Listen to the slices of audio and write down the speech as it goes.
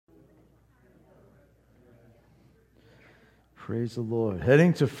Praise the Lord.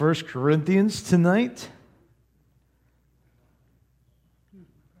 Heading to 1 Corinthians tonight.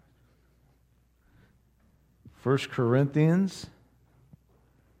 First Corinthians.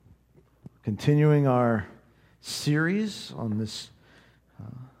 Continuing our series on this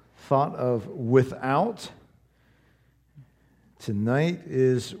thought of without. Tonight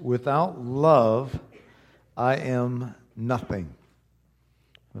is without love, I am nothing.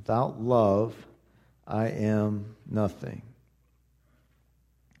 Without love, I am nothing.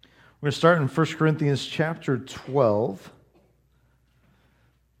 We're going to start in 1 Corinthians chapter 12.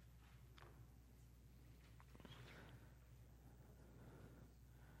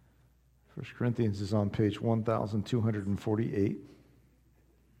 First Corinthians is on page 1248.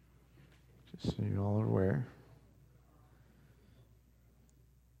 Just so you all are aware.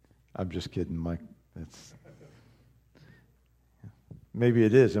 I'm just kidding, Mike. Maybe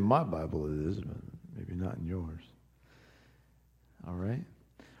it is. In my Bible it is, but maybe not in yours. All right.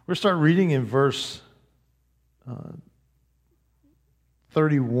 We're going to start reading in verse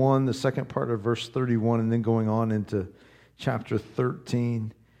 31, the second part of verse 31, and then going on into chapter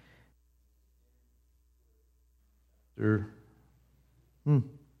 13. That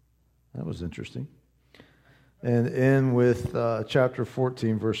was interesting. And end with chapter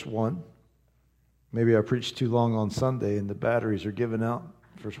 14, verse 1. Maybe I preached too long on Sunday and the batteries are giving out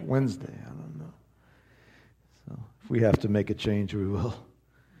for Wednesday. I don't know. So if we have to make a change, we will.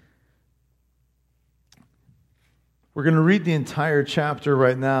 We're going to read the entire chapter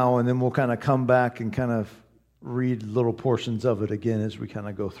right now, and then we'll kind of come back and kind of read little portions of it again as we kind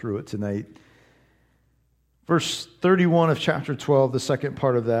of go through it tonight. Verse 31 of chapter 12, the second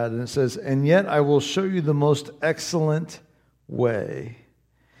part of that, and it says, "And yet I will show you the most excellent way.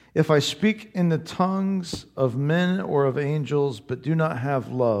 If I speak in the tongues of men or of angels, but do not have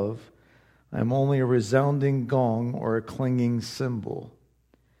love, I am only a resounding gong or a clanging cymbal.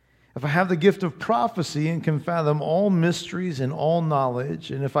 If I have the gift of prophecy and can fathom all mysteries and all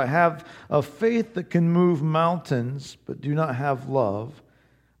knowledge, and if I have a faith that can move mountains, but do not have love,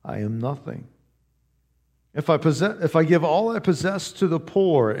 I am nothing. If I give all I possess to the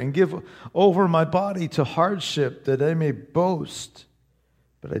poor and give over my body to hardship that I may boast,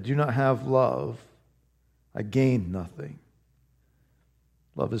 but I do not have love, I gain nothing.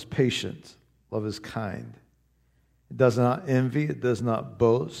 Love is patient. Love is kind. It does not envy. It does not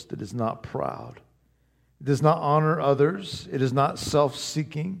boast. It is not proud. It does not honor others. It is not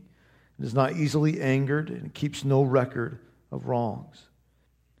self-seeking. It is not easily angered, and it keeps no record of wrongs.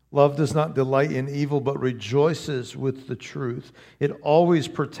 Love does not delight in evil, but rejoices with the truth. It always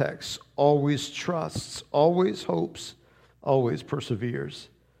protects, always trusts, always hopes, always perseveres.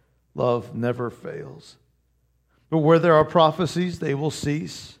 Love never fails. But where there are prophecies, they will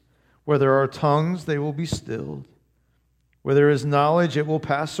cease. Where there are tongues, they will be stilled. Where there is knowledge, it will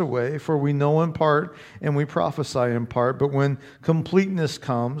pass away. For we know in part, and we prophesy in part. But when completeness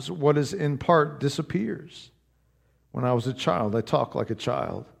comes, what is in part disappears. When I was a child, I talked like a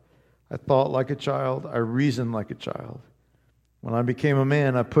child. I thought like a child. I reasoned like a child. When I became a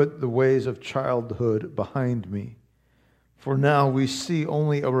man, I put the ways of childhood behind me. For now we see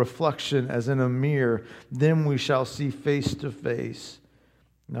only a reflection as in a mirror. Then we shall see face to face.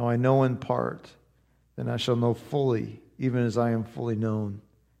 Now I know in part. Then I shall know fully, even as I am fully known.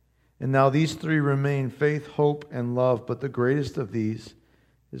 And now these three remain, faith, hope, and love. But the greatest of these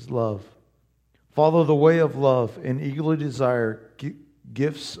is love. Follow the way of love and eagerly desire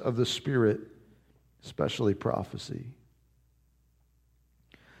gifts of the Spirit, especially prophecy."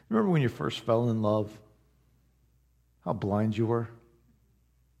 Remember when you first fell in love? How blind you were?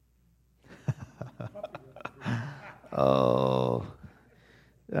 Oh,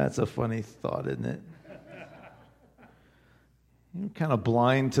 that's a funny thought, isn't it? You're kind of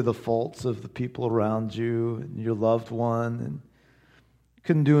blind to the faults of the people around you and your loved one, and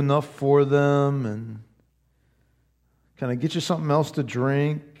couldn't do enough for them, and kind of get you something else to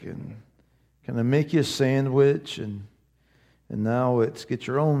drink, and kind of make you a sandwich, and now it's get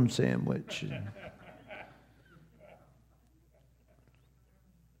your own sandwich.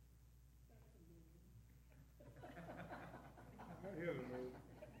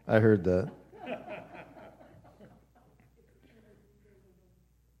 I heard that.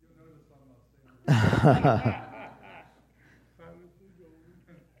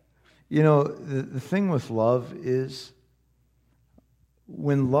 You know, the thing with love is,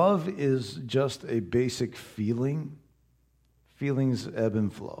 when love is just a basic feeling, feelings ebb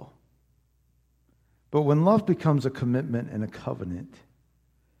and flow. But when love becomes a commitment and a covenant,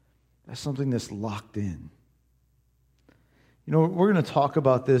 that's something that's locked in. You know, we're going to talk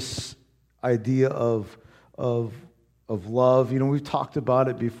about this idea of of love. You know, we've talked about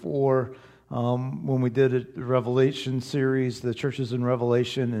it before when we did a Revelation series, the churches in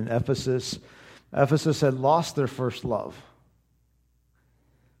Revelation in Ephesus. Ephesus had lost their first love.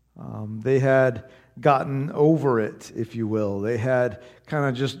 They had gotten over it, if you will. They had kind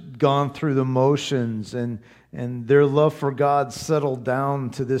of just gone through the motions, and their love for God settled down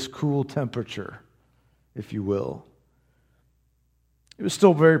to this cool temperature, if you will. It was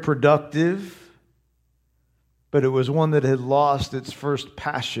still very productive, but it was one that had lost its first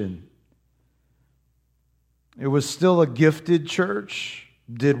passion. It was still a gifted church,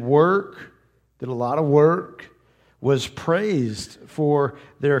 did a lot of work, was praised for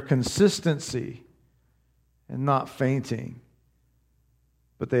their consistency and not fainting.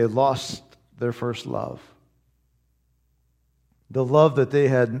 But they had lost their first love. The love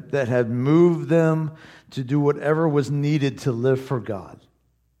that had moved them to do whatever was needed to live for God.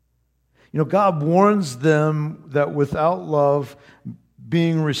 You know, God warns them that without love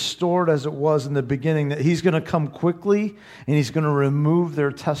being restored as it was in the beginning, that He's going to come quickly and He's going to remove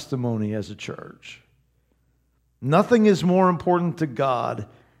their testimony as a church. Nothing is more important to God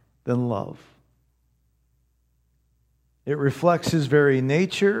than love. It reflects His very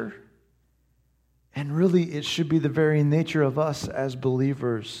nature, and really it should be the very nature of us as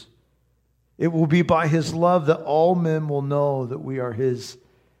believers. It will be by His love that all men will know that we are His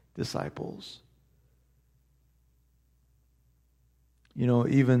disciples. You know,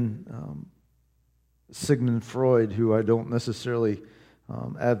 even Sigmund Freud, who I don't necessarily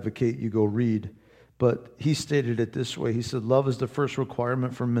advocate you go read, but he stated it this way. He said, love is the first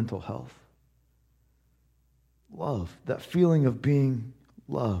requirement for mental health. Love, that feeling of being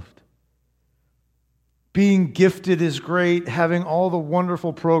loved. Being gifted is great. Having all the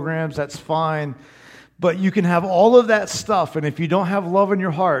wonderful programs, that's fine. But you can have all of that stuff, and if you don't have love in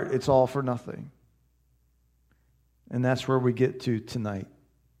your heart, it's all for nothing. And that's where we get to tonight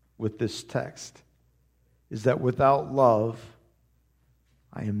with this text, is that without love,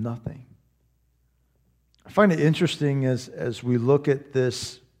 I am nothing. I find it interesting as we look at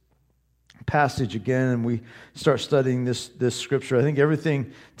this passage again and we start studying this scripture. I think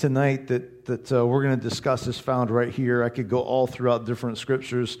everything tonight that we're going to discuss is found right here. I could go all throughout different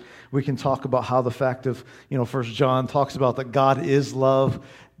scriptures. We can talk about how the fact of, 1 John talks about that God is love.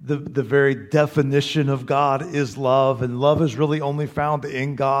 The very definition of God is love, and love is really only found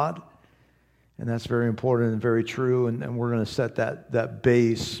in God. And that's very important and very true, and we're going to set that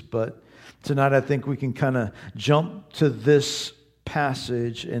base. But tonight I think we can kind of jump to this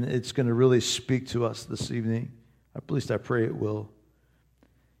passage, and it's going to really speak to us this evening. At least I pray it will.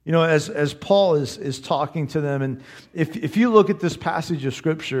 You know, as Paul is talking to them, and if you look at this passage of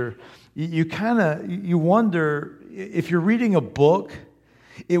Scripture, you wonder, if you're reading a book,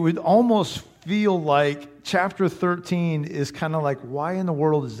 it would almost feel like chapter 13 is kind of like, why in the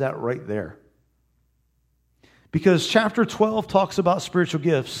world is that right there? Because chapter 12 talks about spiritual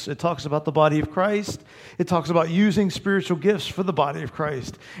gifts. It talks about the body of Christ. It talks about using spiritual gifts for the body of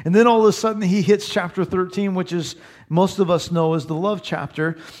Christ. And then all of a sudden he hits chapter 13, which is, most of us know as the love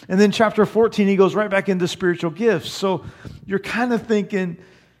chapter. And then chapter 14, he goes right back into spiritual gifts. So you're kind of thinking,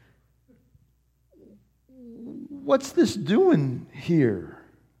 what's this doing here?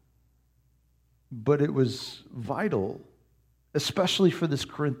 But it was vital, especially for this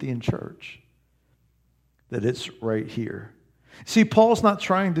Corinthian church, that it's right here. See, Paul's not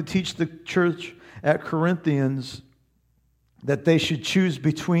trying to teach the church at Corinthians that they should choose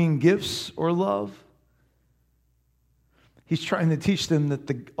between gifts or love. He's trying to teach them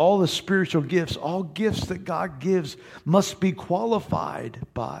that all the spiritual gifts, all gifts that God gives, must be qualified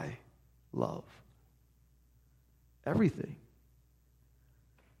by love. Everything.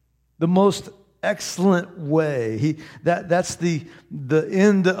 The most excellent way. That's the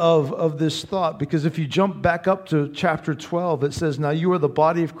end of this thought, because if you jump back up to chapter 12, it says, now you are the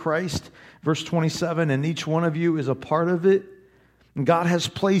body of Christ, verse 27, and each one of you is a part of it. And God has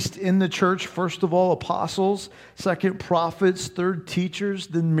placed in the church, first of all, apostles, second, prophets, third, teachers,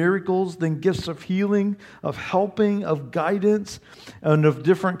 then miracles, then gifts of healing, of helping, of guidance, and of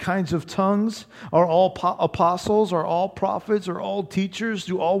different kinds of tongues. Are all apostles? Are all prophets? Are all teachers?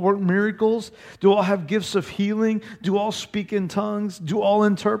 Do all work miracles? Do all have gifts of healing? Do all speak in tongues? Do all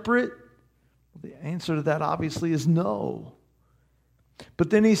interpret? The answer to that obviously is no. But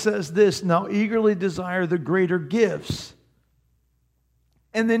then he says this, now eagerly desire the greater gifts.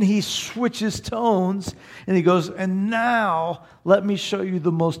 And then he switches tones and he goes, and now let me show you the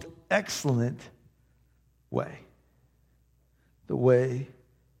most excellent way. The way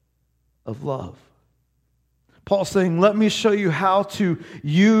of love. Paul's saying, let me show you how to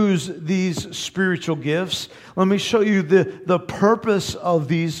use these spiritual gifts. Let me show you the purpose of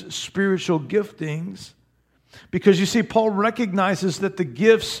these spiritual giftings. Because you see, Paul recognizes that the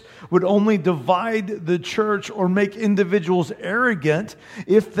gifts would only divide the church or make individuals arrogant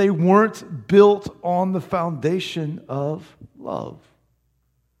if they weren't built on the foundation of love.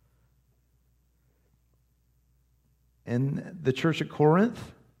 And the church at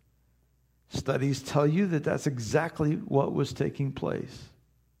Corinth, studies tell you that that's exactly what was taking place.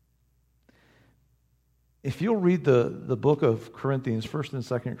 If you'll read the book of Corinthians, 1st and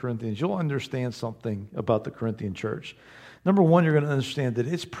 2nd Corinthians, you'll understand something about the Corinthian church. Number one, you're going to understand that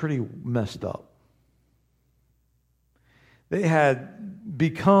it's pretty messed up. They had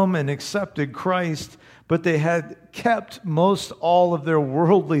become and accepted Christ, but they had kept most all of their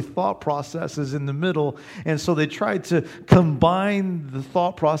worldly thought processes in the middle, and so they tried to combine the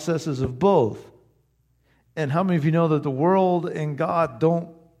thought processes of both. And how many of you know that the world and God don't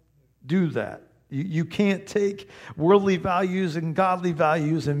do that? You can't take worldly values and godly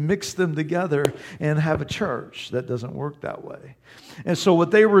values and mix them together and have a church. That doesn't work that way. And so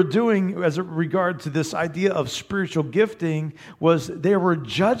what they were doing as regard to this idea of spiritual gifting was they were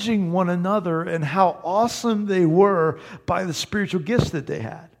judging one another and how awesome they were by the spiritual gifts that they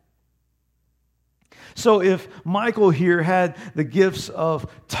had. So if Michael here had the gifts of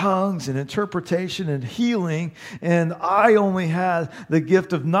tongues and interpretation and healing, and I only had the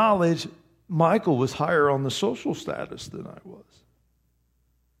gift of knowledge, Michael was higher on the social status than I was.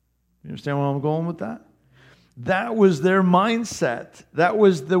 You understand where I'm going with that? That was their mindset. That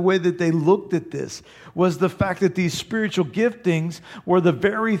was the way that they looked at this, was the fact that these spiritual giftings were the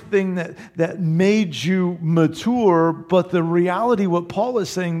very thing that made you mature. But the reality, what Paul is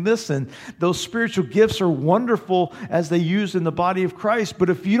saying, listen, those spiritual gifts are wonderful as they used in the body of Christ. But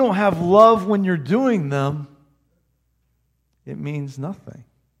if you don't have love when you're doing them, it means nothing.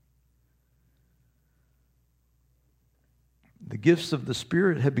 The gifts of the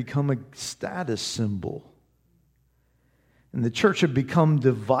Spirit had become a status symbol. And the church had become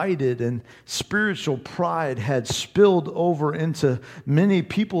divided, and spiritual pride had spilled over into many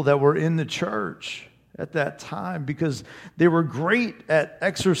people that were in the church at that time because they were great at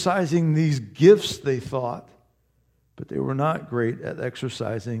exercising these gifts, they thought, but they were not great at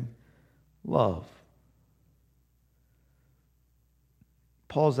exercising love.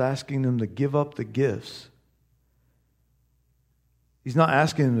 Paul's asking them to give up the gifts. He's not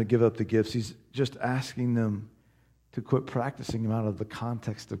asking them to give up the gifts. He's just asking them to quit practicing them out of the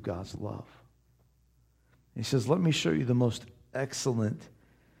context of God's love. He says, let me show you the most excellent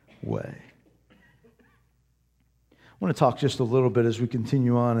way. I want to talk just a little bit as we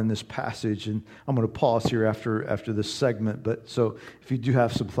continue on in this passage, and I'm going to pause here after this segment. But so if you do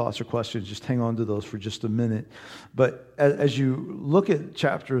have some thoughts or questions, just hang on to those for just a minute. But as you look at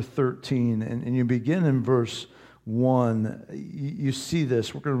chapter 13 and you begin in verse 1, you see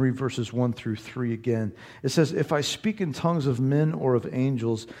this. We're going to read verses 1 through 3 again. It says, if I speak in tongues of men or of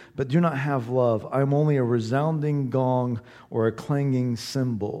angels, but do not have love, I am only a resounding gong or a clanging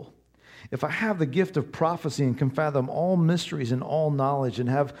cymbal. If I have the gift of prophecy and can fathom all mysteries and all knowledge and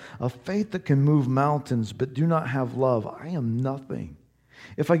have a faith that can move mountains, but do not have love, I am nothing.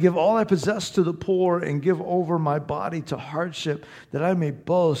 If I give all I possess to the poor and give over my body to hardship that I may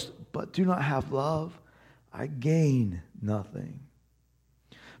boast, but do not have love, I gain nothing.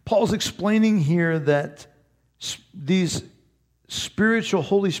 Paul's explaining here that these spiritual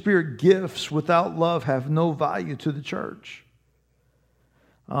Holy Spirit gifts without love have no value to the church.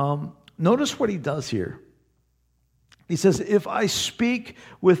 Notice what he does here. He says, if I speak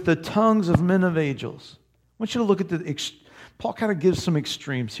with the tongues of men of angels. I want you to look at Paul kind of gives some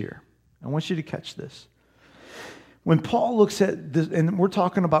extremes here. I want you to catch this. When Paul looks at this, and we're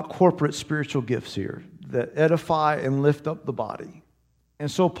talking about corporate spiritual gifts here that edify and lift up the body.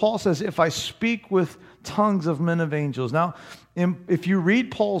 And so Paul says, if I speak with tongues of men of angels. Now, if you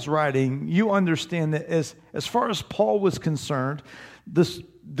read Paul's writing, you understand that as far as Paul was concerned,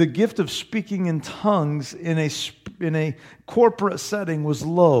 the gift of speaking in tongues in a corporate setting was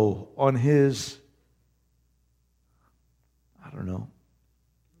low on his,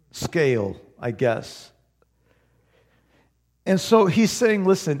 scale, I guess. And so he's saying,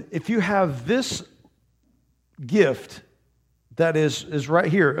 listen, if you have this gift that is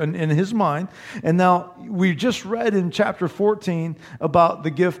right here in his mind, and now we just read in chapter 14 about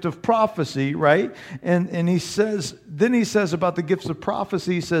the gift of prophecy, right? And he says about the gifts of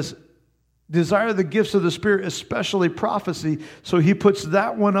prophecy, he says, Desire the gifts of the Spirit, especially prophecy. So he puts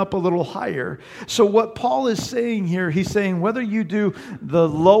that one up a little higher. So what Paul is saying here, he's saying whether you do the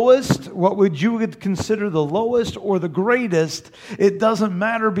lowest, what would you would consider the lowest or the greatest, it doesn't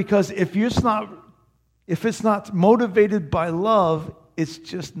matter, because if it's not motivated by love, it's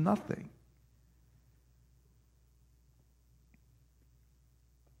just nothing.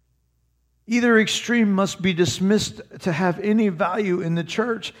 Either extreme must be dismissed to have any value in the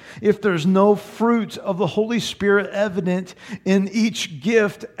church if there's no fruit of the Holy Spirit evident in each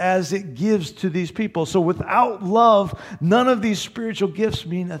gift as it gives to these people. So without love, none of these spiritual gifts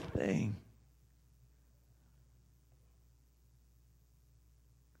mean a thing.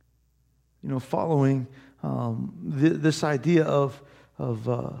 Following this idea of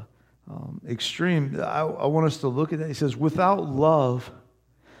extreme, I want us to look at that. He says, without love,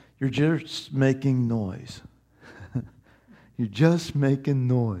 you're just making noise. You're just making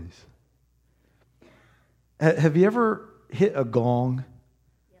noise. Have you ever hit a gong?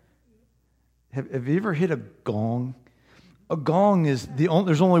 Have you ever hit a gong? A gong is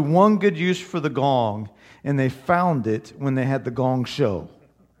there's only one good use for the gong, and they found it when they had the gong show.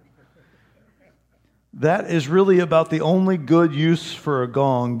 That is really about the only good use for a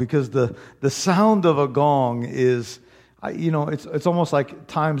gong, because the sound of a gong is, it's almost like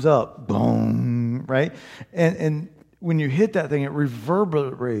time's up, boom, right? And when you hit that thing, it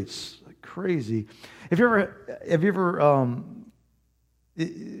reverberates like crazy. Have you ever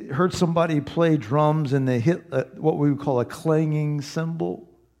heard somebody play drums and they hit what we would call a clanging cymbal?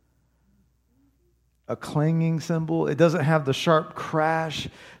 A clanging cymbal. It doesn't have the sharp crash,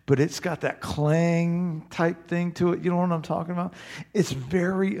 but it's got that clang type thing to it. You know what I'm talking about? It's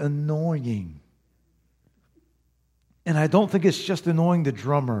very annoying. And I don't think it's just annoying the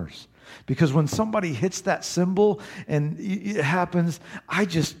drummers, because when somebody hits that cymbal and it happens, I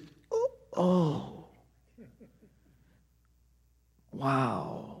just, wow,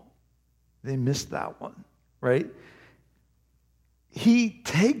 they missed that one, right? He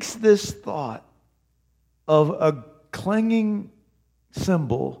takes this thought of a clanging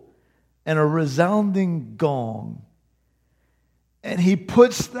cymbal and a resounding gong, and he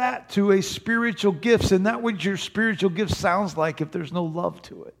puts that to a spiritual gift. And that what your spiritual gift sounds like if there's no love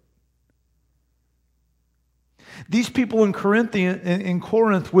to it. These people in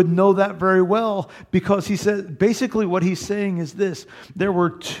Corinth would know that very well, because he said, basically what he's saying is this: there were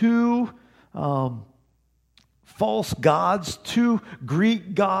two false gods, two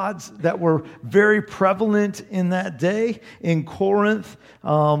Greek gods that were very prevalent in that day in Corinth.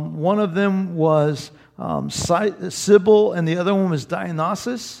 One of them was Sibyl, and the other one was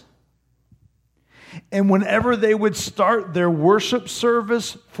Dionysus. And whenever they would start their worship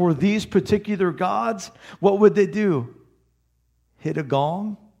service for these particular gods, what would they do? Hit a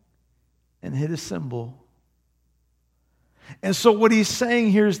gong and hit a cymbal. And so what he's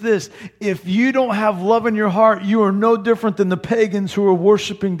saying here is this: if you don't have love in your heart, you are no different than the pagans who are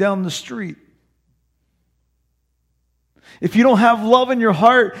worshiping down the street. If you don't have love in your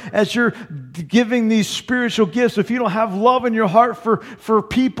heart as you're giving these spiritual gifts, if you don't have love in your heart for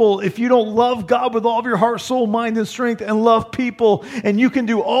people, if you don't love God with all of your heart, soul, mind, and strength, and love people, and you can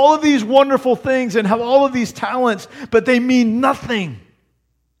do all of these wonderful things and have all of these talents, but they mean nothing,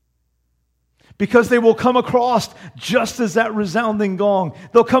 because they will come across just as that resounding gong.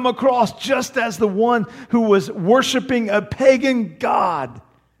 They'll come across just as the one who was worshiping a pagan god,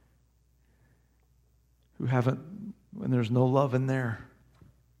 when there's no love in there.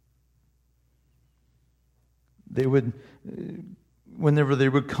 They would, whenever they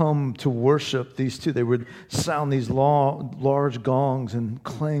would come to worship, these two, they would sound these large gongs and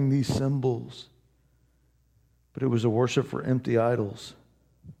clang these cymbals. But it was a worship for empty idols.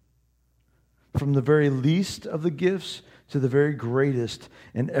 From the very least of the gifts to the very greatest,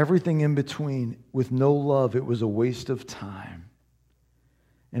 and everything in between, with no love, it was a waste of time.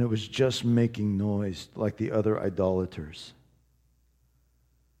 And it was just making noise like the other idolaters.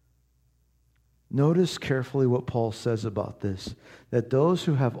 Notice carefully what Paul says about this: that those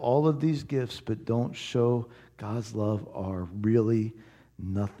who have all of these gifts but don't show God's love are really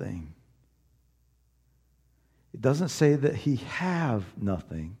nothing. It doesn't say that he have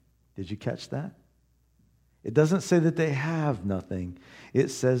nothing. Did you catch that? It doesn't say that they have nothing. It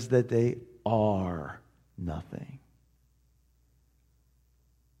says that they are nothing.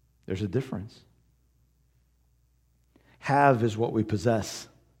 There's a difference. Have is what we possess.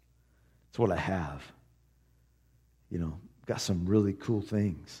 It's what I have. Got some really cool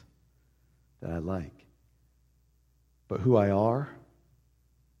things that I like. But who I are,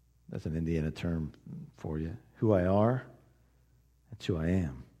 that's an Indiana term for you. Who I are, that's who I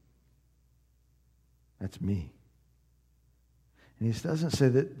am. That's me. And he doesn't say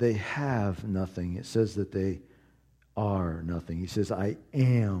that they have nothing. It says that they are nothing. He says, I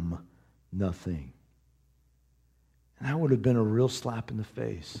am nothing. And that would have been a real slap in the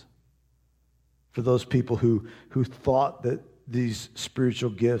face for those people who thought that these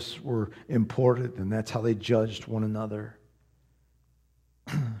spiritual gifts were important, and that's how they judged one another.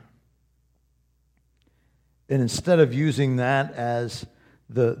 And instead of using that as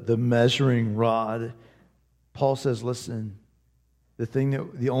the measuring rod, Paul says, listen,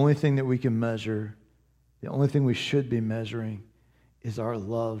 the only thing that we can measure, the only thing we should be measuring is our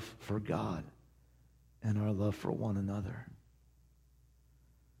love for God and our love for one another.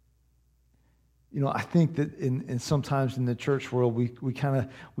 I think that in sometimes in the church world, we kind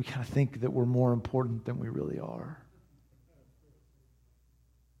of think that we're more important than we really are.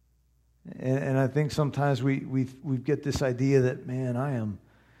 And I think sometimes we get this idea that, man, I'm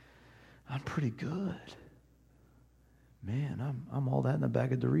pretty good. Man, I'm all that in a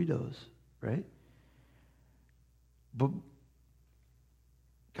bag of Doritos, right? But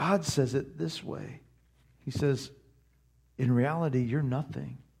God says it this way. He says, in reality, you're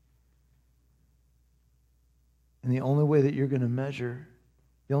nothing. And the only way that you're going to measure,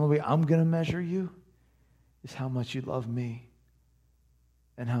 the only way I'm going to measure you is how much you love me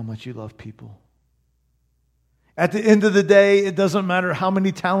and how much you love people. At the end of the day, it doesn't matter how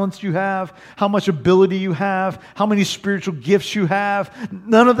many talents you have, how much ability you have, how many spiritual gifts you have.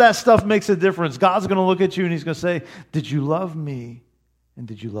 None of that stuff makes a difference. God's going to look at you and he's going to say, did you love me and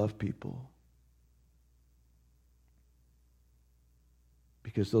did you love people?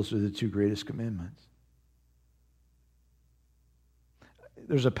 Because those are the two greatest commandments.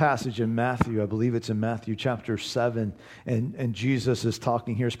 There's a passage in Matthew, I believe it's in Matthew chapter 7, and Jesus is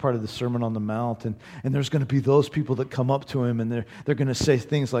talking here as part of the Sermon on the Mount, and there's going to be those people that come up to him, and they're going to say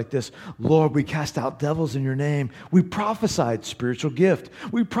things like this, Lord, we cast out devils in your name. We prophesied, spiritual gift.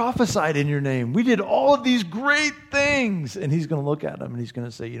 We prophesied in your name. We did all of these great things. And he's going to look at them, and he's going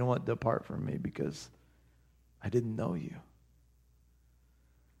to say, you know what, depart from me because I didn't know you.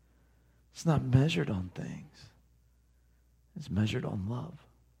 It's not measured on things. It's measured on love.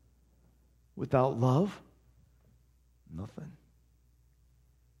 Without love, nothing.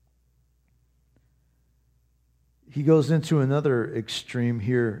 He goes into another extreme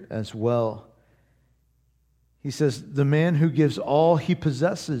here as well. He says, the man who gives all he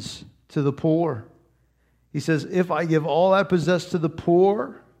possesses to the poor. He says, if I give all I possess to the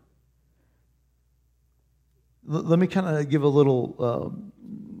poor, let me kind of give a little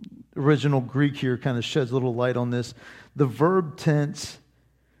original Greek here, kind of sheds a little light on this. The verb tense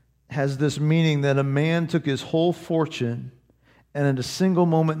has this meaning that a man took his whole fortune and in a single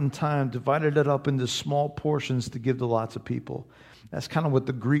moment in time divided it up into small portions to give to lots of people. That's kind of what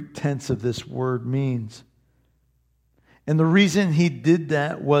the Greek tense of this word means. And the reason he did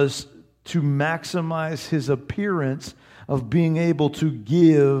that was to maximize his appearance of being able to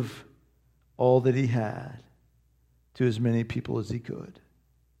give all that he had to as many people as he could.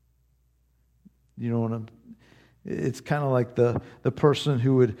 You know what it's kind of like the person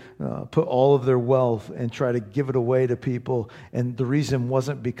who would put all of their wealth and try to give it away to people. And the reason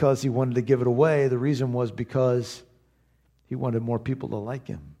wasn't because he wanted to give it away. The reason was because he wanted more people to like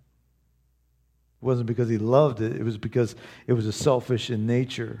him. It wasn't because he loved it. It was because it was a selfish in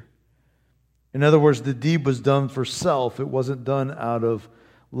nature. In other words, the deed was done for self. It wasn't done out of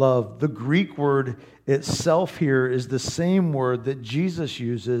love. The Greek word itself here is the same word that Jesus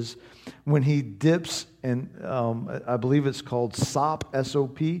uses when he dips, and I believe it's called sop,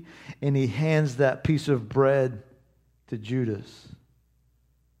 S-O-P, and he hands that piece of bread to Judas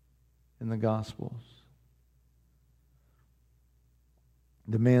in the Gospels.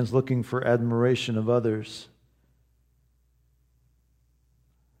 The man's looking for admiration of others,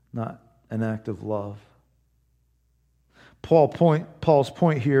 not an act of love. Paul's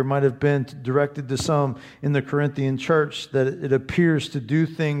point here might have been directed to some in the Corinthian church that it appears to do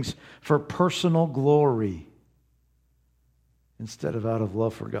things for personal glory instead of out of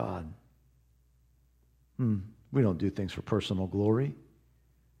love for God. We don't do things for personal glory.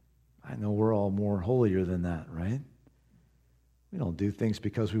 I know we're all more holier than that, right? We don't do things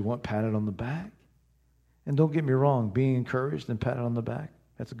because we want patted on the back. And don't get me wrong, being encouraged and patted on the back,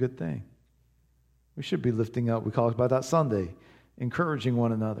 that's a good thing. We should be lifting up, we talked about that Sunday, encouraging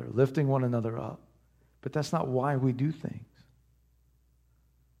one another, lifting one another up. But that's not why we do things.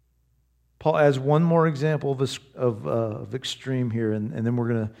 Paul adds one more example of extreme here, and then we're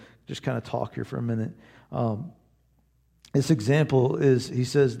going to just kind of talk here for a minute. This example is, he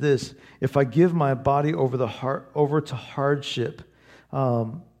says this, if I give my body over to hardship,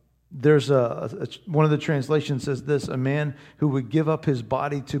 There's one of the translations says this: a man who would give up his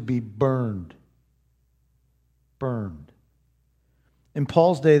body to be burned. Burned. In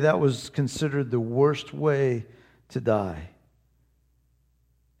Paul's day, that was considered the worst way to die.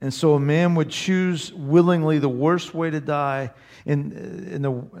 And so a man would choose willingly the worst way to die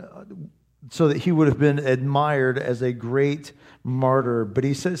so that he would have been admired as a great martyr. But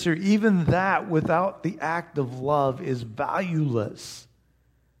he says here, even that without the act of love is valueless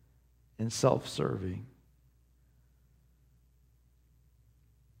and self-serving.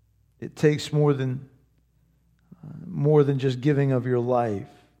 It takes more than just giving of your life.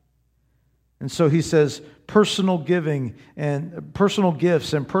 And so he says personal giving and personal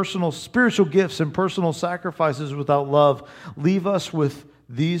gifts and personal spiritual gifts and personal sacrifices without love leave us with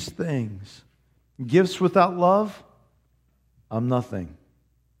these things. Gifts without love, I'm nothing.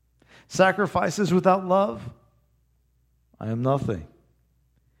 Sacrifices without love, I am nothing.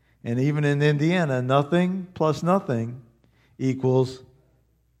 And even in Indiana, nothing plus nothing equals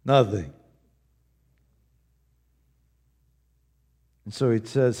nothing. And so he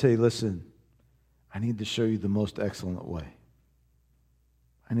says, hey, listen, I need to show you the most excellent way.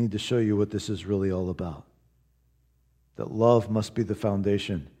 I need to show you what this is really all about. That love must be the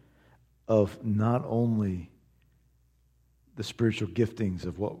foundation of not only the spiritual giftings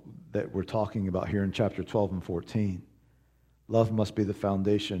of what that we're talking about here in chapter 12 and 14. Love must be the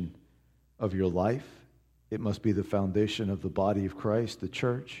foundation of your life. It must be the foundation of the body of Christ, the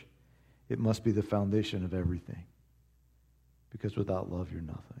church. It must be the foundation of everything. Because without love, you're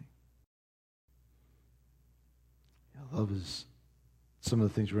nothing. Love is some of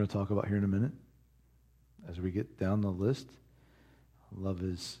the things we're going to talk about here in a minute. As we get down the list, love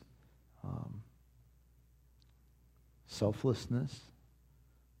is selflessness.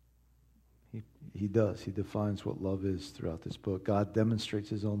 He defines what love is throughout this book. God demonstrates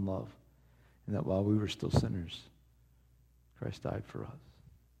his own love, and that while we were still sinners, Christ died for us.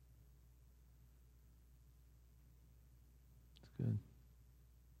 It's good.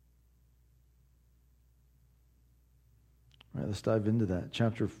 All right, let's dive into that.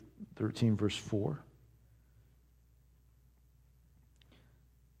 Chapter 13, verse 4.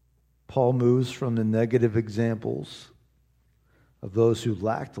 Paul moves from the negative examples of those who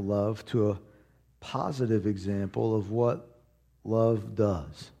lacked love to a positive example of what love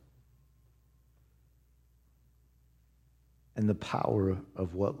does and the power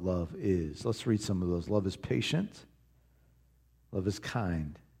of what love is. Let's read some of those. Love is patient. Love is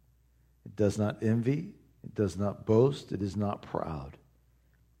kind. It does not envy. It does not boast. It is not proud.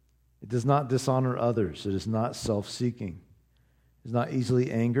 It does not dishonor others. It is not self-seeking. It is not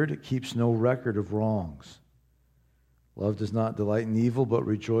easily angered. It keeps no record of wrongs. Love does not delight in evil, but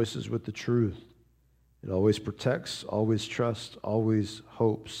rejoices with the truth. It always protects, always trusts, always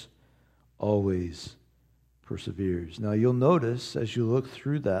hopes, always perseveres. Now you'll notice as you look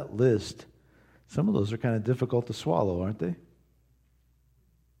through that list, some of those are kind of difficult to swallow, aren't they?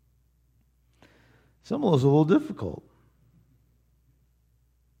 Some of those are a little difficult.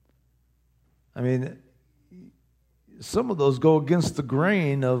 I mean, some of those go against the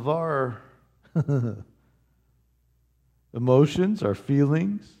grain of our emotions, our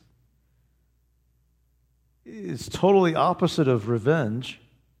feelings. It's totally opposite of revenge,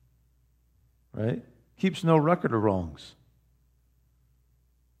 right? Keeps no record of wrongs.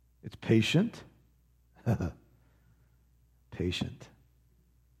 It's patient. Patient.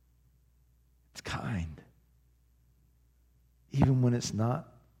 It's kind. Even when it's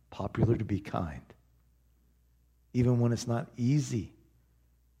not popular to be kind. Even when it's not easy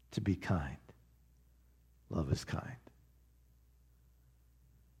to be kind. Love is kind.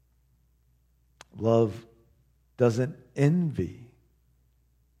 Love doesn't envy.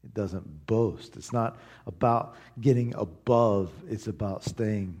 It doesn't boast. It's not about getting above. It's about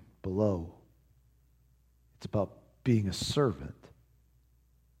staying below. It's about being a servant.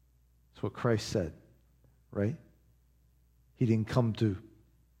 That's what Christ said, right? He didn't come to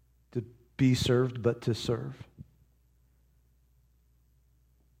be served, but to serve.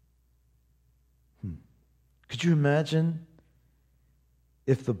 Could you imagine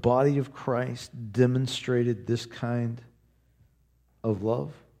if the body of Christ demonstrated this kind of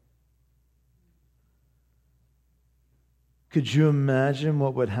love? Could you imagine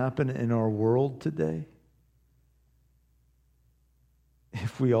what would happen in our world today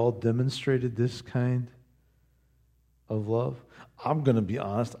if we all demonstrated this kind of love? I'm going to be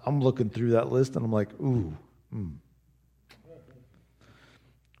honest. I'm looking through that list and I'm like, ooh.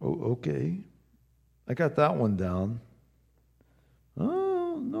 Oh, okay. I got that one down. I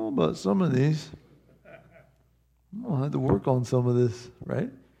don't know about some of these. I'll have to work on some of this, right?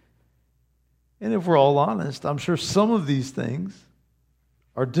 And if we're all honest, I'm sure some of these things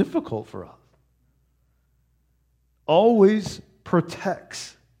are difficult for us. Always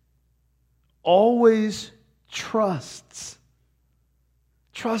protects. Always trusts.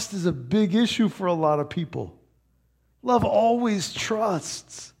 Trust is a big issue for a lot of people. Love always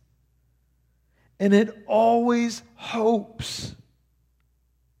trusts. And it always hopes.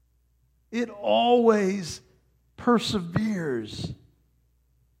 It always perseveres.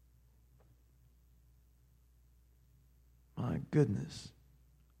 My goodness.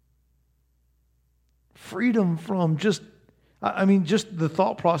 Freedom from just the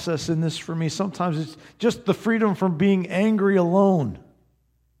thought process in this for me, sometimes it's just the freedom from being angry alone.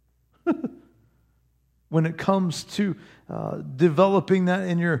 When it comes to developing that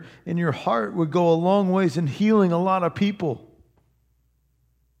in your heart would go a long ways in healing a lot of people.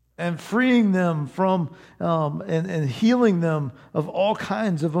 And freeing them from and healing them of all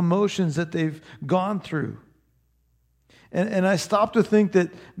kinds of emotions that they've gone through. And I stopped to think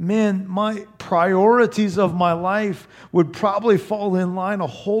that, man, my priorities of my life would probably fall in line a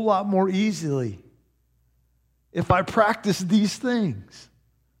whole lot more easily if I practiced these things.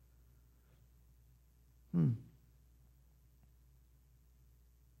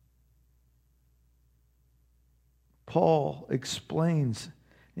 Paul explains,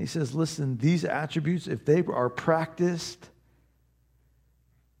 he says, listen, these attributes, if they are practiced,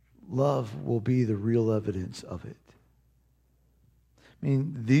 love will be the real evidence of it. I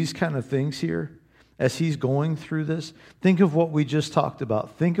mean, these kind of things here, as he's going through this, think of what we just talked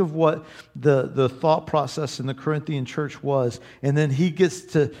about. Think of what the thought process in the Corinthian church was. And then he gets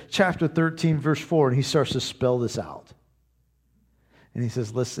to chapter 13, verse 4, and he starts to spell this out. And he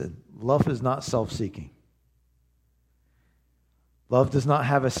says, listen, love is not self-seeking. Love does not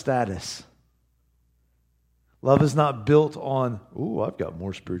have a status. Love is not built on, I've got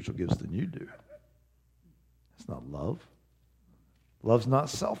more spiritual gifts than you do. That's not love. Love's not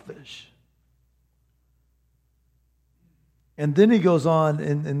selfish. And then he goes on,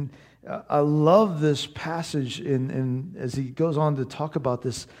 and I love this passage, and as he goes on to talk about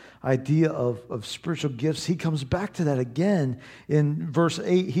this idea of spiritual gifts, he comes back to that again. In verse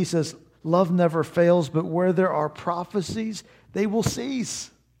 8, he says, love never fails, but where there are prophecies, they will cease.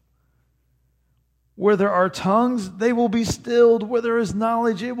 Where there are tongues, they will be stilled. Where there is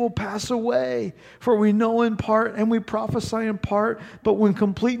knowledge, it will pass away. For we know in part and we prophesy in part, but when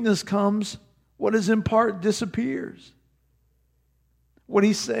completeness comes, what is in part disappears. What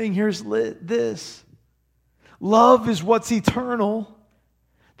he's saying here is this. Love is what's eternal.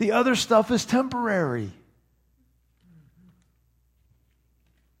 The other stuff is temporary.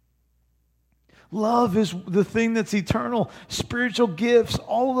 Love is the thing that's eternal. Spiritual gifts,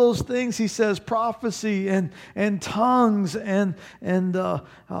 all of those things, he says, prophecy and tongues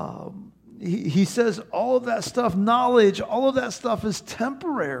he says all of that stuff, knowledge, all of that stuff is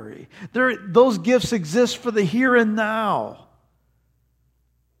temporary. Those gifts exist for the here and now.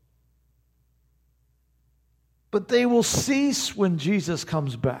 But they will cease when Jesus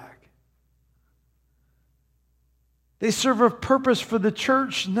comes back. They serve a purpose for the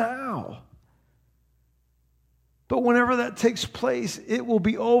church now. But whenever that takes place, it will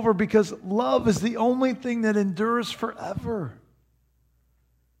be over because love is the only thing that endures forever.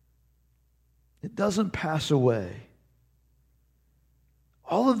 It doesn't pass away.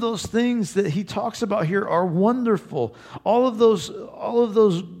 All of those things that he talks about here are wonderful. All of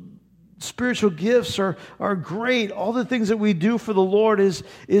those spiritual gifts are great. All the things that we do for the Lord is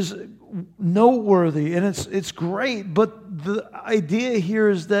noteworthy and it's great. But the idea here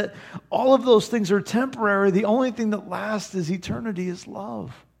is that all of those things are temporary. The only thing that lasts is eternity, is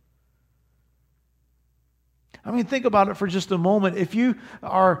love. I mean, think about it for just a moment. If you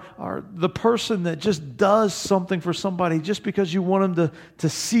are the person that just does something for somebody just because you want them to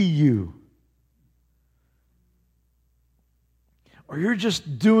see you, or you're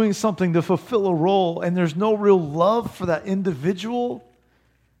just doing something to fulfill a role and there's no real love for that individual,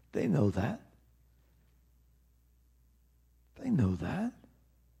 they know that. They know that.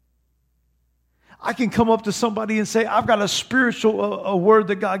 I can come up to somebody and say, I've got a spiritual a word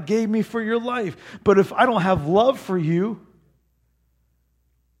that God gave me for your life. But if I don't have love for you,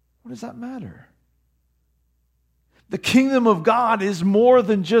 what does that matter? The kingdom of God is more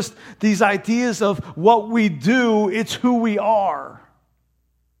than just these ideas of what we do. It's who we are.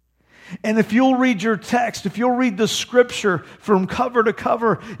 And if you'll read your text, if you'll read the scripture from cover to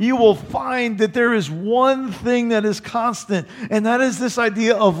cover, you will find that there is one thing that is constant, and that is this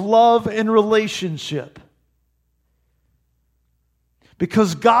idea of love and relationship.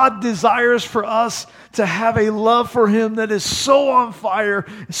 Because God desires for us to have a love for Him that is so on fire,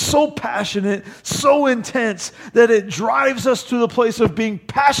 so passionate, so intense, that it drives us to the place of being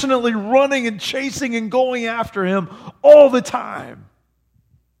passionately running and chasing and going after Him all the time.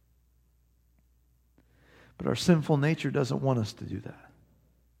 But our sinful nature doesn't want us to do that.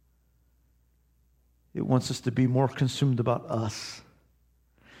 It wants us to be more consumed about us.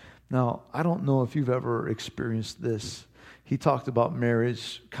 Now, I don't know if you've ever experienced this. He talked about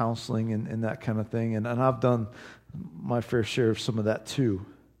marriage counseling and that kind of thing, and I've done my fair share of some of that too.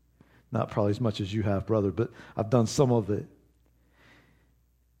 Not probably as much as you have, brother, but I've done some of it.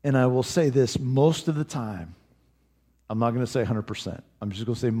 And I will say this, most of the time, I'm not going to say 100%, I'm just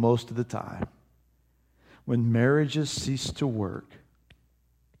going to say most of the time, when marriages cease to work,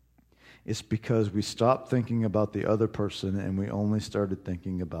 it's because we stopped thinking about the other person and we only started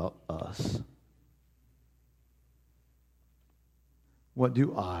thinking about us. What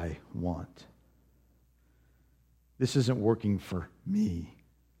do I want? This isn't working for me.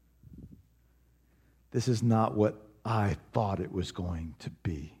 This is not what I thought it was going to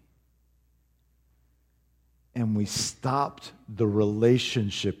be. And we stopped the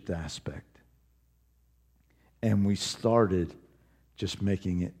relationship aspect. And we started just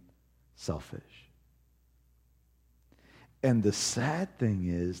making it selfish. And the sad thing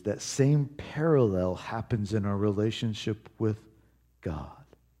is that same parallel happens in our relationship with God.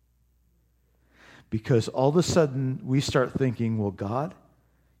 Because all of a sudden we start thinking, well, God,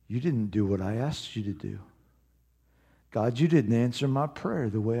 you didn't do what I asked you to do. God, you didn't answer my prayer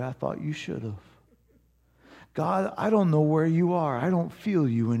the way I thought you should have. God, I don't know where you are. I don't feel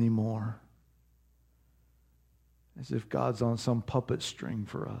you anymore. As if God's on some puppet string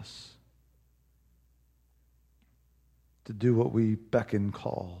for us to do what we beck and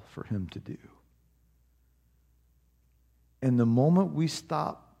call for Him to do. And the moment we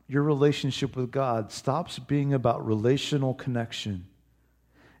stop, your relationship with God stops being about relational connection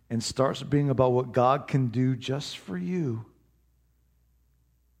and starts being about what God can do just for you,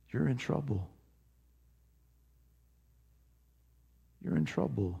 you're in trouble. You're in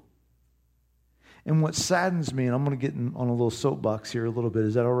trouble. And what saddens me, and I'm going to get on a little soapbox here a little bit,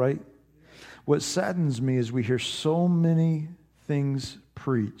 is that all right? What saddens me is we hear so many things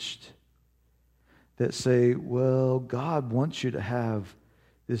preached that say, well, God wants you to have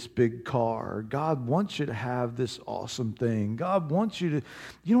this big car. God wants you to have this awesome thing. God wants you to,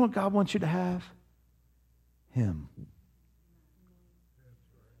 you know what God wants you to have? Him.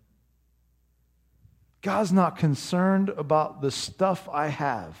 God's not concerned about the stuff I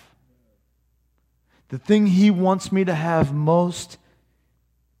have. The thing He wants me to have most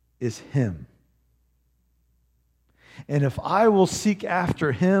is Him. And if I will seek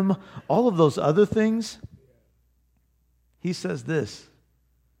after Him, all of those other things, He says this,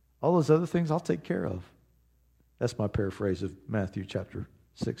 all those other things I'll take care of. That's my paraphrase of Matthew chapter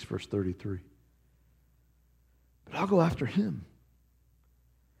 6, verse 33. But I'll go after Him.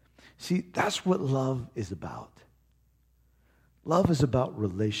 See, that's what love is about. Love is about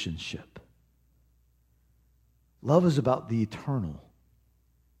relationship. Love is about the eternal.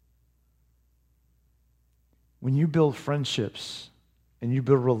 When you build friendships and you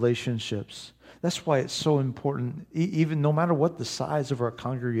build relationships, that's why it's so important, even no matter what the size of our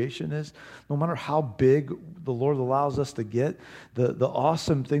congregation is, no matter how big the Lord allows us to get, the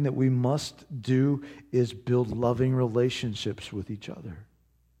awesome thing that we must do is build loving relationships with each other.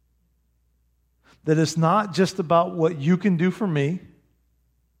 That it's not just about what you can do for me.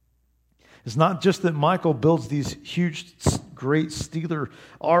 It's not just that Michael builds these huge, great Steeler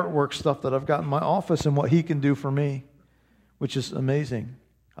artwork stuff that I've got in my office and what he can do for me, which is amazing.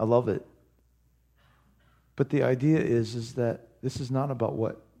 I love it. But the idea is that this is not about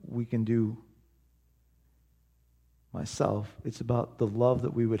what we can do myself. It's about the love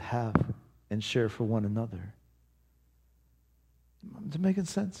that we would have and share for one another. Is it making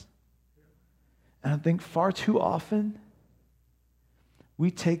sense? And I think far too often, we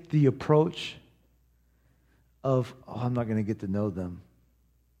take the approach of, I'm not going to get to know them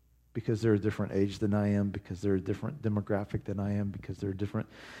because they're a different age than I am, because they're a different demographic than I am, because they're a different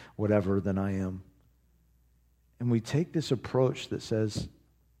whatever than I am. And we take this approach that says,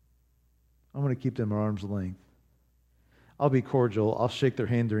 I'm going to keep them at arm's length. I'll be cordial. I'll shake their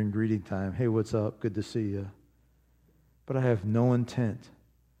hand during greeting time. Hey, what's up? Good to see you. But I have no intent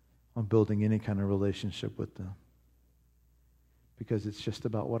on building any kind of relationship with them, because it's just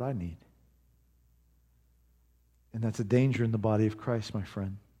about what I need. And that's a danger in the body of Christ, my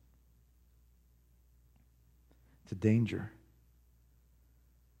friend. It's a danger.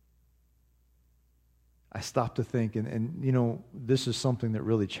 I stopped to think, and this is something that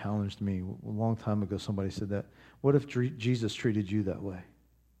really challenged me. A long time ago, somebody said that. What if Jesus treated you that way?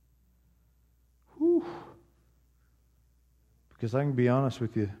 Whew. Because I can be honest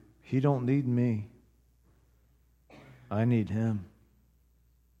with you, he don't need me. I need him.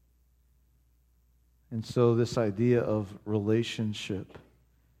 And so this idea of relationship,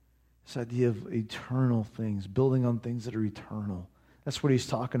 this idea of eternal things, building on things that are eternal, that's what he's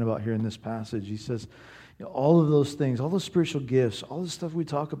talking about here in this passage. He says, all of those things, all those spiritual gifts, all the stuff we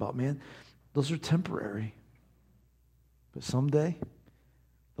talk about, man, those are temporary. But someday,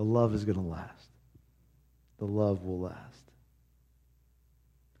 the love is going to last. The love will last.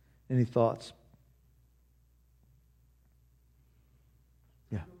 Any thoughts?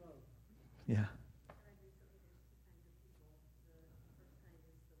 Yeah. Yeah.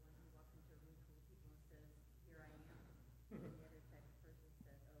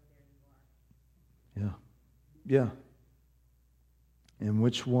 Yeah. And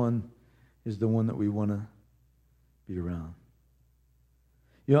which one is the one that we want to be around?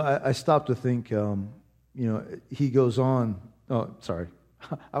 I stopped to think, he goes on. Oh, sorry.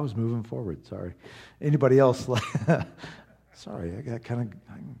 I was moving forward. Sorry. Anybody else? Sorry,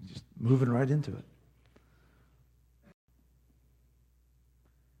 I'm just moving right into it.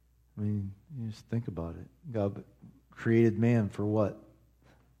 I mean, you just think about it. God created man for what?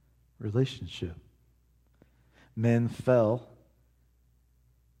 Relationship. Man fell,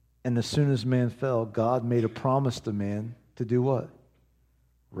 and as soon as man fell, God made a promise to man to do what?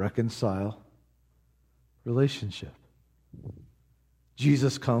 Reconcile relationship.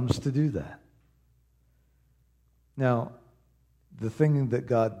 Jesus comes to do that. Now, the thing that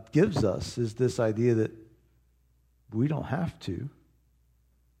God gives us is this idea that we don't have to. You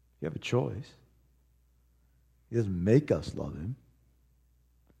have a choice. He doesn't make us love him.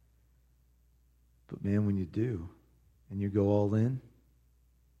 But man, when you do, and you go all in,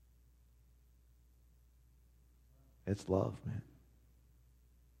 it's love, man.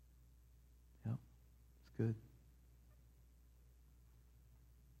 Yep, it's good.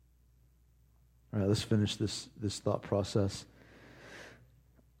 All right, let's finish this thought process.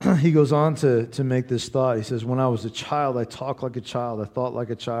 He goes on to make this thought. He says, when I was a child, I talked like a child, I thought like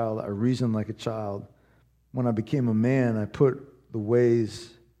a child, I reasoned like a child. When I became a man, I put the ways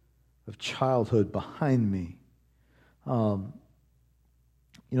of childhood behind me.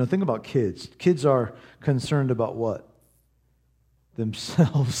 Think about kids. Kids are concerned about what?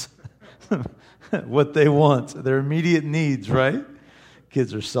 Themselves. What they want. Their immediate needs, right?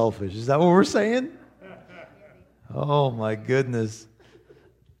 Kids are selfish. Is that what we're saying? Oh my goodness.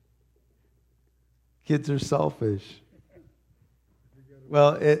 Kids are selfish.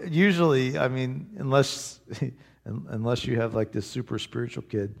 Well, usually, unless you have like this super spiritual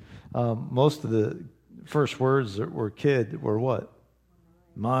kid, most of the first words that were kid were what?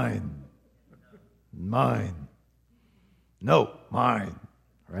 Mine. Mine. No, mine.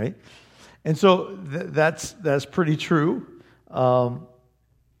 Right? And so that's pretty true.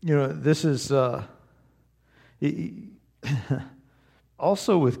 This is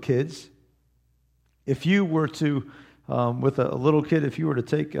also with kids. If you were to, with a little kid, if you were to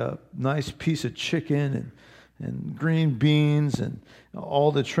take a nice piece of chicken and green beans and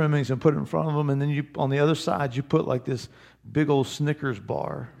all the trimmings and put it in front of them, and then you on the other side you put like this big old Snickers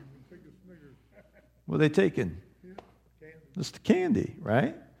bar. What are they taking? It's the candy,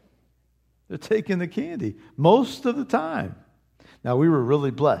 right? They're taking the candy most of the time. Now, we were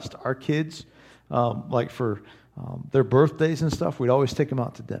really blessed. Our kids, for their birthdays and stuff, we'd always take them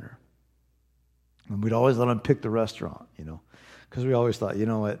out to dinner. And we'd always let them pick the restaurant, because we always thought,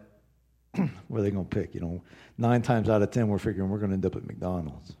 what, where are they going to pick? 9 times out of 10, we're figuring we're going to end up at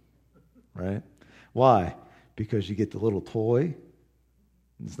McDonald's, right? Why? Because you get the little toy.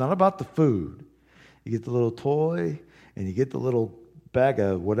 It's not about the food. You get the little toy, and you get the little bag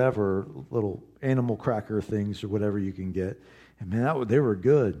of whatever, little animal cracker things or whatever you can get. And man, they were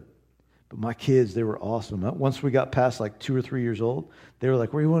good. But my kids, they were awesome. Once we got past like 2 or 3 years old, they were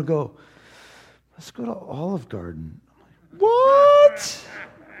like, where do you want to go? Let's go to Olive Garden. I'm like, what?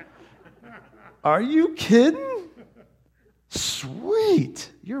 Are you kidding?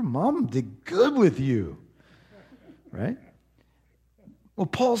 Sweet. Your mom did good with you. Right? Well,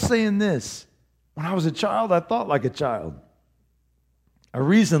 Paul's saying this. When I was a child, I thought like a child. I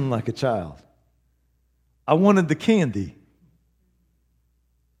reasoned like a child. I wanted the candy.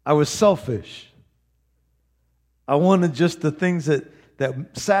 I was selfish. I wanted just the things that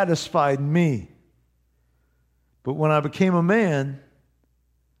satisfied me. But when I became a man,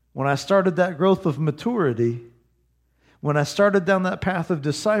 when I started that growth of maturity, when I started down that path of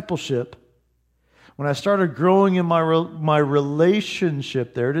discipleship, When I started growing in my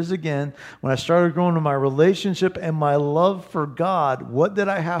relationship, there it is again. When I started growing in my relationship and my love for God, what did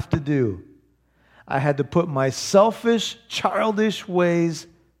I have to do? I had to put my selfish, childish ways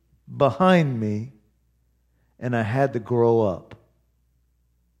behind me, and I had to grow up.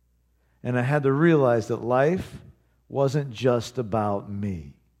 And I had to realize that life wasn't just about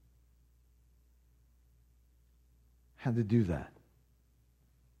me. I had to do that.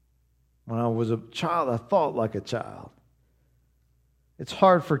 When I was a child, I thought like a child. It's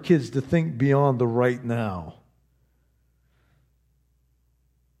hard for kids to think beyond the right now.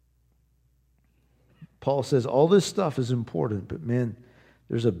 Paul says all this stuff is important, but man,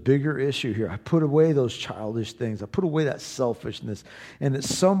 there's a bigger issue here. I put away those childish things. I put away that selfishness. And at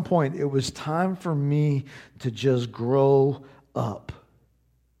some point, it was time for me to just grow up.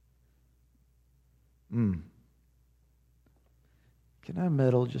 Can I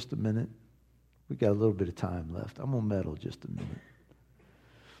meddle just a minute? We got a little bit of time left. I'm going to meddle just a minute.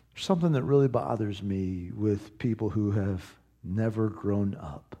 There's something that really bothers me with people who have never grown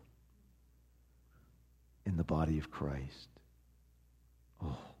up in the body of Christ.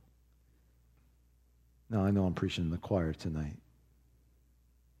 Oh. Now, I know I'm preaching in the choir tonight.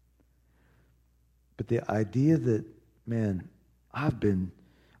 But the idea that, man, I've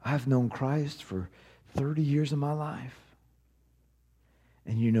known Christ for 30 years of my life.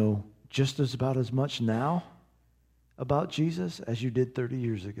 And you know just about as much now about Jesus as you did 30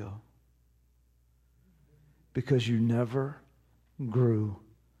 years ago. Because you never grew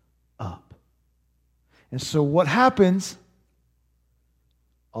up. And so what happens,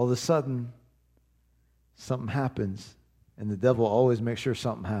 all of a sudden, something happens, and the devil always makes sure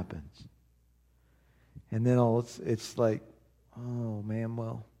something happens. And then it's like, oh man,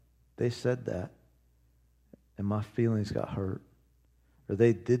 well, they said that, and my feelings got hurt. Or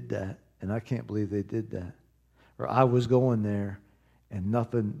they did that, and I can't believe they did that. Or I was going there, and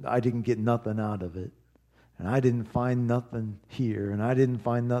I didn't get nothing out of it. And I didn't find nothing here, and I didn't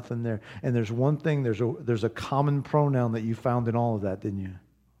find nothing there. And there's one thing, there's a common pronoun that you found in all of that, didn't you?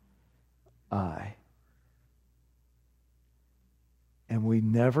 I. And we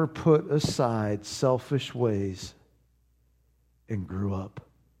never put aside selfish ways and grew up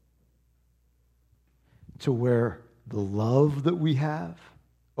to where the love that we have,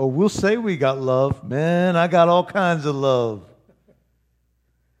 oh, we'll say we got love. Man, I got all kinds of love.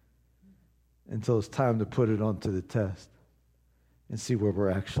 Until it's time to put it onto the test and see where we're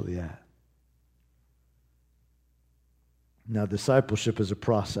actually at. Now, discipleship is a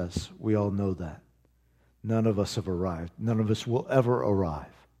process. We all know that. None of us have arrived. None of us will ever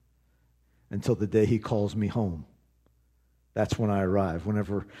arrive until the day He calls me home. That's when I arrive.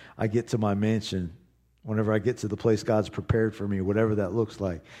 Whenever I get to my mansion, whenever I get to the place God's prepared for me, whatever that looks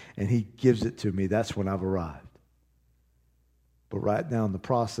like, and He gives it to me, that's when I've arrived. But right now in the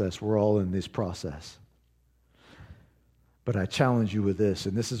process, we're all in this process. But I challenge you with this,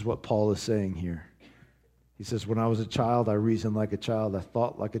 and this is what Paul is saying here. He says, when I was a child, I reasoned like a child, I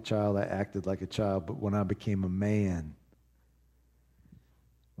thought like a child, I acted like a child, but when I became a man,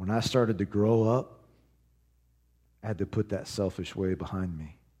 when I started to grow up, I had to put that selfish way behind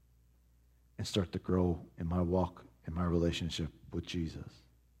me and start to grow in my walk, in my relationship with Jesus.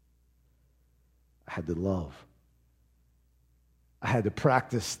 I had to love. I had to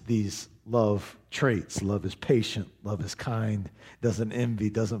practice these love traits. Love is patient. Love is kind. Doesn't envy.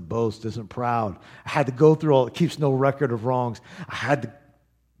 Doesn't boast. Isn't proud. I had to go through all. It keeps no record of wrongs. I had to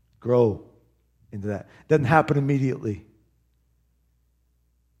grow into that. It doesn't happen immediately.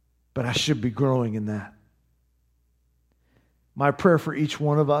 But I should be growing in that. My prayer for each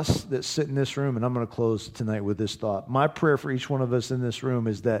one of us that sit in this room, and I'm going to close tonight with this thought. My prayer for each one of us in this room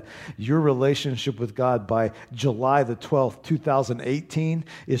is that your relationship with God by July the 12th, 2018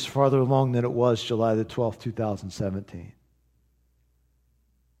 is farther along than it was July the 12th, 2017.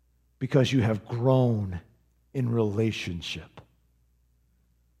 Because you have grown in relationship.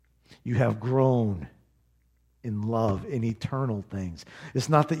 You have grown in love, in eternal things. It's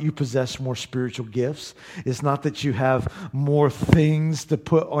not that you possess more spiritual gifts. It's not that you have more things to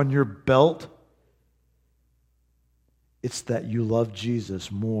put on your belt. It's that you love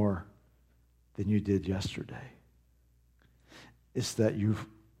Jesus more than you did yesterday. It's that you've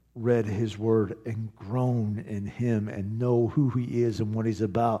read His Word and grown in Him and know who He is and what He's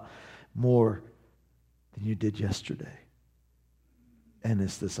about more than you did yesterday. And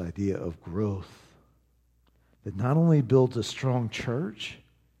it's this idea of growth that not only builds a strong church,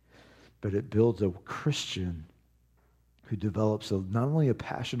 but it builds a Christian who develops not only a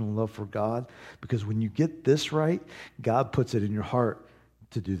passion and love for God, because when you get this right, God puts it in your heart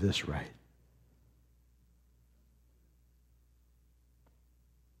to do this right.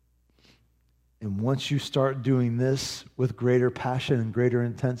 And once you start doing this with greater passion and greater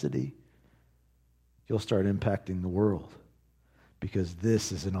intensity, you'll start impacting the world, because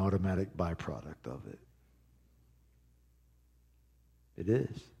this is an automatic byproduct of it. It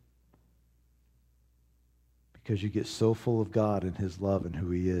is. Because you get so full of God and His love and who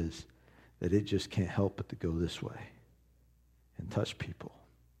He is that it just can't help but to go this way and touch people.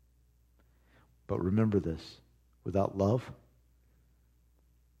 But remember this, without love,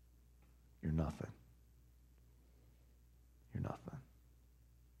 you're nothing. You're nothing.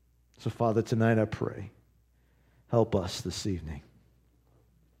 So, Father, tonight I pray, help us this evening.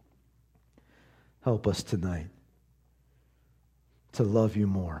 Help us tonight to love you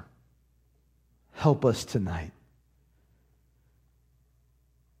more. Help us tonight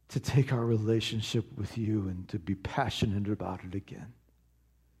to take our relationship with you and to be passionate about it again.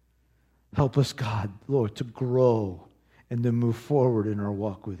 Help us, God, Lord, to grow and to move forward in our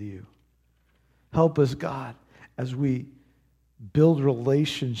walk with you. Help us, God, as we build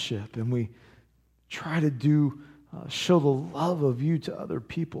relationship and we try to show the love of you to other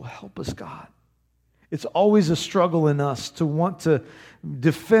people. Help us, God. It's always a struggle in us to want to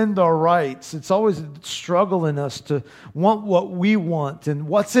defend our rights. It's always a struggle in us to want what we want and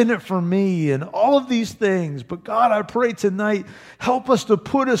what's in it for me and all of these things. But God, I pray tonight, help us to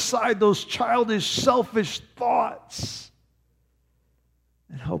put aside those childish, selfish thoughts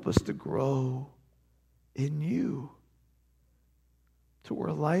and help us to grow in you to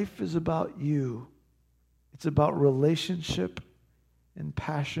where life is about you. It's about relationship and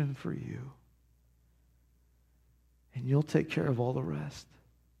passion for you. And you'll take care of all the rest.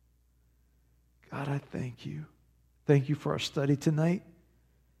 God, I thank you. Thank you for our study tonight.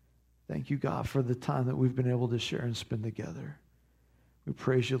 Thank you, God, for the time that we've been able to share and spend together. We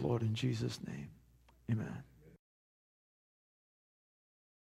praise you, Lord, in Jesus' name. Amen.